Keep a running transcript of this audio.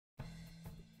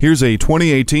Here's a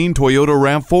 2018 Toyota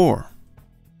RAV4.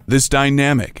 This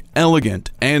dynamic,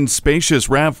 elegant, and spacious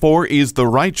RAV4 is the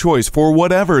right choice for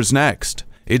whatever's next.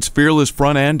 Its fearless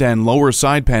front end and lower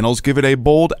side panels give it a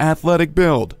bold, athletic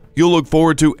build. You'll look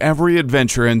forward to every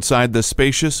adventure inside the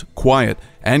spacious, quiet,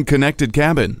 and connected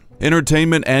cabin.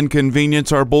 Entertainment and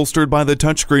convenience are bolstered by the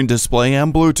touchscreen display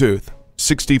and Bluetooth.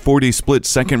 60/40 split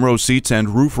second-row seats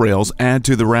and roof rails add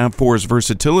to the RAV4's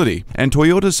versatility, and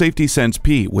Toyota Safety Sense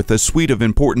P, with a suite of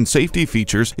important safety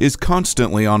features, is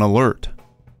constantly on alert.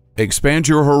 Expand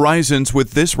your horizons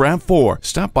with this RAV4.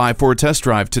 Stop by for a test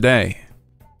drive today.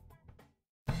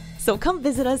 So come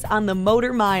visit us on the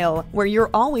Motor Mile, where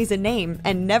you're always a name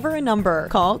and never a number.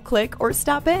 Call, click, or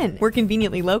stop in. We're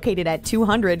conveniently located at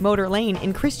 200 Motor Lane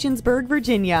in Christiansburg,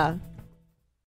 Virginia.